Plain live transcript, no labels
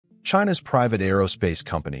China's private aerospace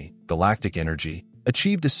company, Galactic Energy,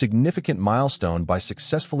 achieved a significant milestone by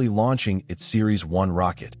successfully launching its Ceres-1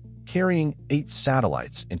 rocket, carrying 8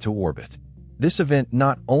 satellites into orbit. This event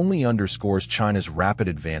not only underscores China's rapid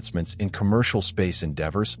advancements in commercial space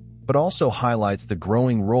endeavors, but also highlights the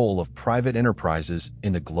growing role of private enterprises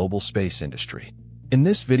in the global space industry. In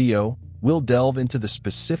this video, we'll delve into the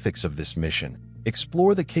specifics of this mission,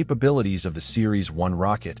 explore the capabilities of the Ceres-1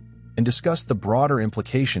 rocket, and discuss the broader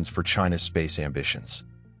implications for China's space ambitions.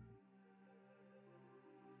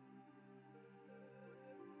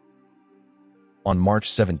 On March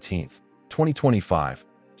 17, 2025,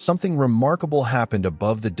 something remarkable happened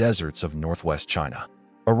above the deserts of northwest China.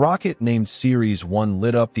 A rocket named Ceres-1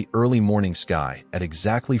 lit up the early morning sky at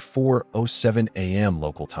exactly 4:07 a.m.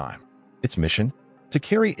 local time. Its mission? To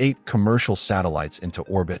carry 8 commercial satellites into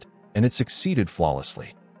orbit, and it succeeded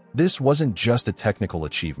flawlessly. This wasn't just a technical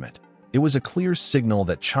achievement. It was a clear signal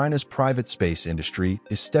that China's private space industry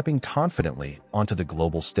is stepping confidently onto the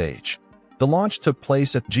global stage. The launch took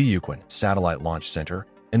place at Jiuquan Satellite Launch Center,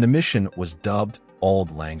 and the mission was dubbed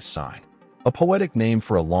Auld Lang Syne, a poetic name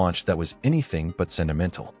for a launch that was anything but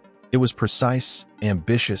sentimental. It was precise,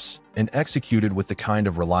 ambitious, and executed with the kind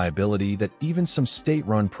of reliability that even some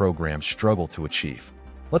state-run programs struggle to achieve.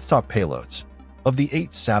 Let's talk payloads. Of the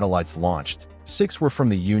 8 satellites launched, 6 were from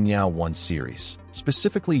the Yunyao-1 series,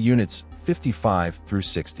 specifically units 55 through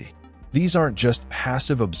 60. These aren't just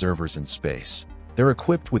passive observers in space. They're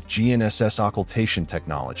equipped with GNSS occultation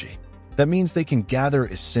technology. That means they can gather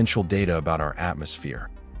essential data about our atmosphere: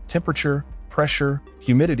 temperature, pressure,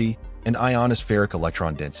 humidity, and ionospheric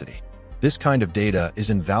electron density. This kind of data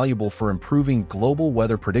is invaluable for improving global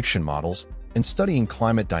weather prediction models and studying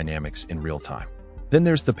climate dynamics in real time. Then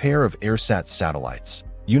there's the pair of AIRSAT satellites,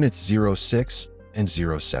 units 06 and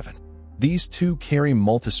 07. These two carry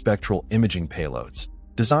multispectral imaging payloads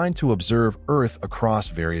designed to observe Earth across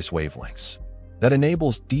various wavelengths. That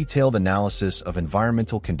enables detailed analysis of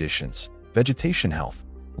environmental conditions, vegetation health,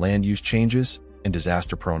 land use changes, and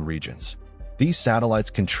disaster-prone regions. These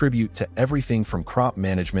satellites contribute to everything from crop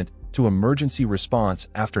management to emergency response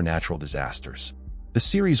after natural disasters. The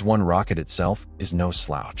Ceres-1 rocket itself is no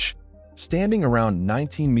slouch. Standing around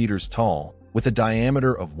 19 meters tall, with a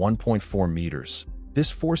diameter of 1.4 meters,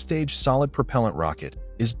 this 4-stage solid propellant rocket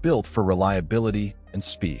is built for reliability and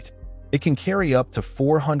speed. It can carry up to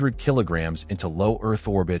 400 kilograms into low Earth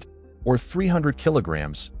orbit or 300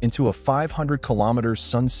 kilograms into a 500-kilometer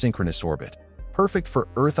sun-synchronous orbit, perfect for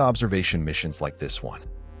Earth observation missions like this one.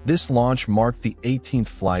 This launch marked the 18th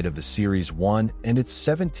flight of the Ceres-1 and its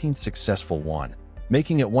 17th successful one,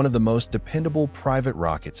 making it one of the most dependable private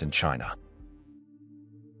rockets in China.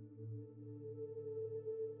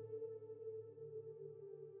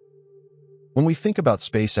 When we think about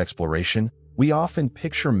space exploration, we often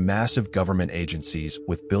picture massive government agencies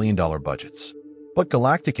with billion-dollar budgets. But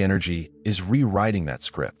Galactic Energy is rewriting that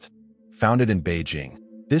script. Founded in Beijing,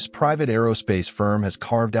 this private aerospace firm has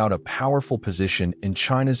carved out a powerful position in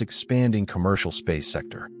China's expanding commercial space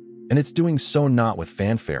sector. And it's doing so not with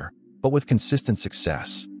fanfare, but with consistent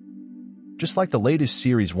success. Just like the latest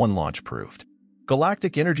Ceres-1 launch proved,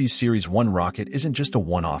 Galactic Energy's Ceres-1 rocket isn't just a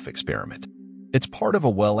one-off experiment. It's part of a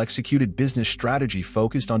well-executed business strategy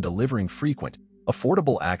focused on delivering frequent,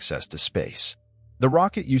 affordable access to space. The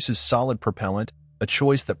rocket uses solid propellant, a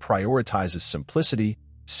choice that prioritizes simplicity,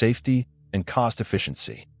 safety, and cost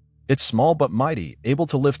efficiency. It's small but mighty, able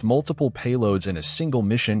to lift multiple payloads in a single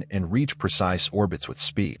mission and reach precise orbits with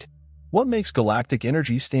speed. What makes Galactic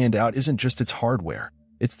Energy stand out isn't just its hardware,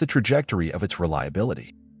 it's the trajectory of its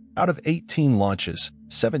reliability. Out of 18 launches,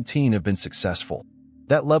 17 have been successful.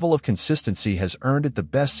 That level of consistency has earned it the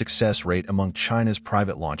best success rate among China's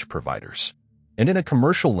private launch providers. And in a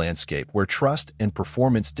commercial landscape where trust and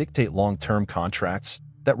performance dictate long-term contracts,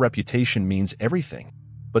 that reputation means everything.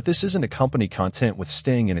 But this isn't a company content with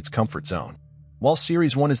staying in its comfort zone. While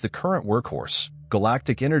Ceres-1 is the current workhorse,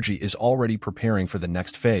 Galactic Energy is already preparing for the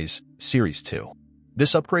next phase, Ceres-2.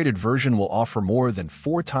 This upgraded version will offer more than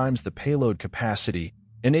 4 times the payload capacity,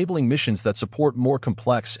 enabling missions that support more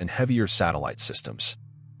complex and heavier satellite systems.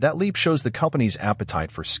 That leap shows the company's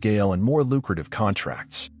appetite for scale and more lucrative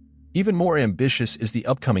contracts. Even more ambitious is the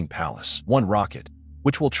upcoming Pallas-1 rocket,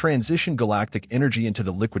 which will transition Galactic Energy into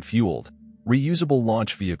the liquid-fueled, reusable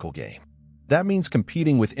launch vehicle game. That means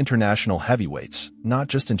competing with international heavyweights, not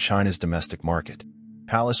just in China's domestic market.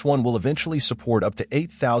 Pallas-1 will eventually support up to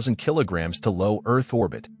 8,000 kilograms to low Earth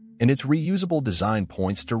orbit, and its reusable design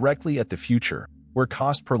points directly at the future, where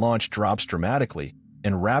cost per launch drops dramatically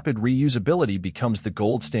and rapid reusability becomes the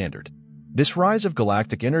gold standard. This rise of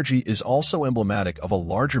Galactic Energy is also emblematic of a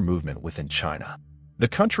larger movement within China. The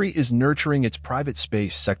country is nurturing its private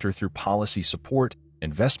space sector through policy support,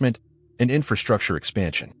 investment, and infrastructure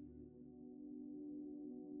expansion.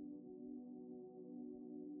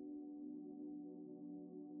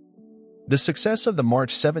 The success of the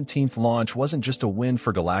March 17th launch wasn't just a win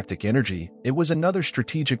for Galactic Energy, it was another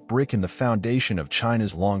strategic brick in the foundation of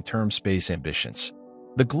China's long-term space ambitions.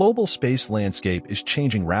 The global space landscape is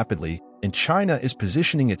changing rapidly, and China is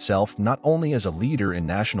positioning itself not only as a leader in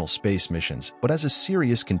national space missions, but as a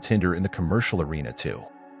serious contender in the commercial arena too.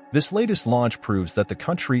 This latest launch proves that the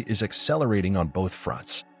country is accelerating on both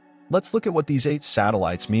fronts. Let's look at what these 8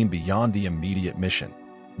 satellites mean beyond the immediate mission.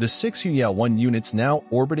 The 6 Reusable units now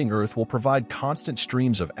orbiting Earth will provide constant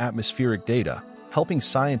streams of atmospheric data, helping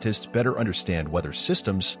scientists better understand weather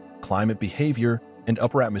systems, climate behavior, and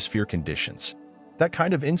upper atmosphere conditions. That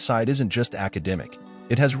kind of insight isn't just academic.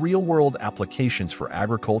 It has real-world applications for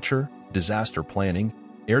agriculture, disaster planning,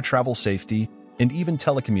 air travel safety, and even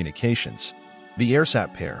telecommunications. The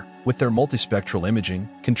AIRSAT pair, with their multispectral imaging,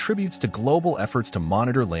 contributes to global efforts to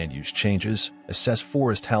monitor land use changes, assess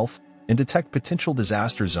forest health, and detect potential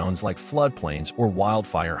disaster zones like floodplains or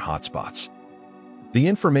wildfire hotspots. The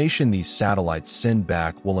information these satellites send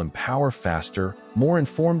back will empower faster, more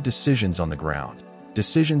informed decisions on the ground,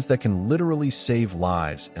 decisions that can literally save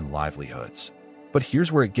lives and livelihoods. But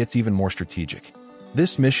here's where it gets even more strategic.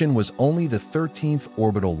 This mission was only the 13th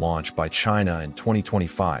orbital launch by China in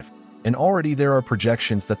 2025, and already there are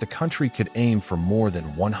projections that the country could aim for more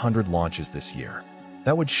than 100 launches this year.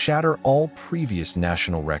 That would shatter all previous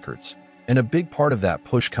national records, and a big part of that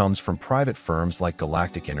push comes from private firms like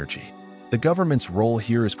Galactic Energy. The government's role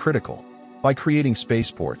here is critical. By creating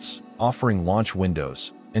spaceports, offering launch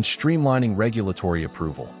windows, and streamlining regulatory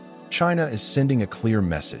approval, China is sending a clear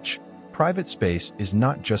message. Private space is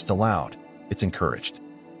not just allowed, it's encouraged.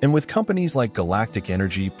 And with companies like Galactic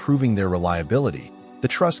Energy proving their reliability, the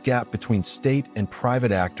trust gap between state and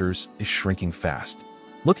private actors is shrinking fast.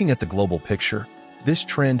 Looking at the global picture, this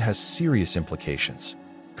trend has serious implications.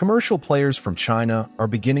 Commercial players from China are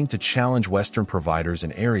beginning to challenge Western providers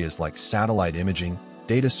in areas like satellite imaging,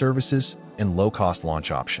 data services, and low-cost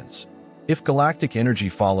launch options. If Galactic Energy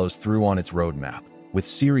follows through on its roadmap, with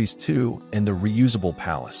Ceres-2 and the reusable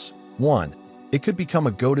Palace 1, it could become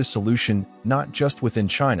a go-to solution not just within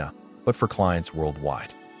China, but for clients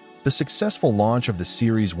worldwide. The successful launch of the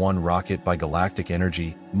Ceres-1 rocket by Galactic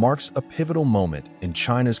Energy marks a pivotal moment in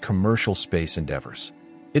China's commercial space endeavors.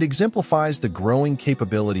 It exemplifies the growing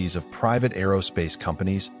capabilities of private aerospace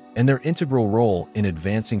companies and their integral role in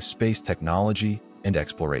advancing space technology and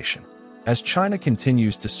exploration. As China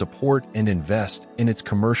continues to support and invest in its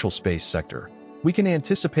commercial space sector, we can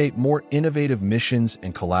anticipate more innovative missions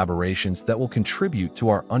and collaborations that will contribute to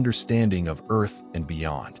our understanding of Earth and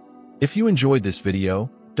beyond. If you enjoyed this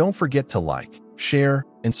video, don't forget to like, share,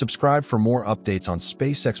 and subscribe for more updates on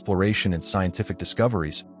space exploration and scientific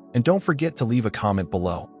discoveries, and don't forget to leave a comment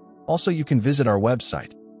below. Also, you can visit our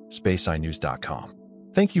website, spaceinews.com.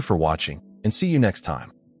 Thank you for watching, and see you next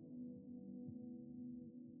time.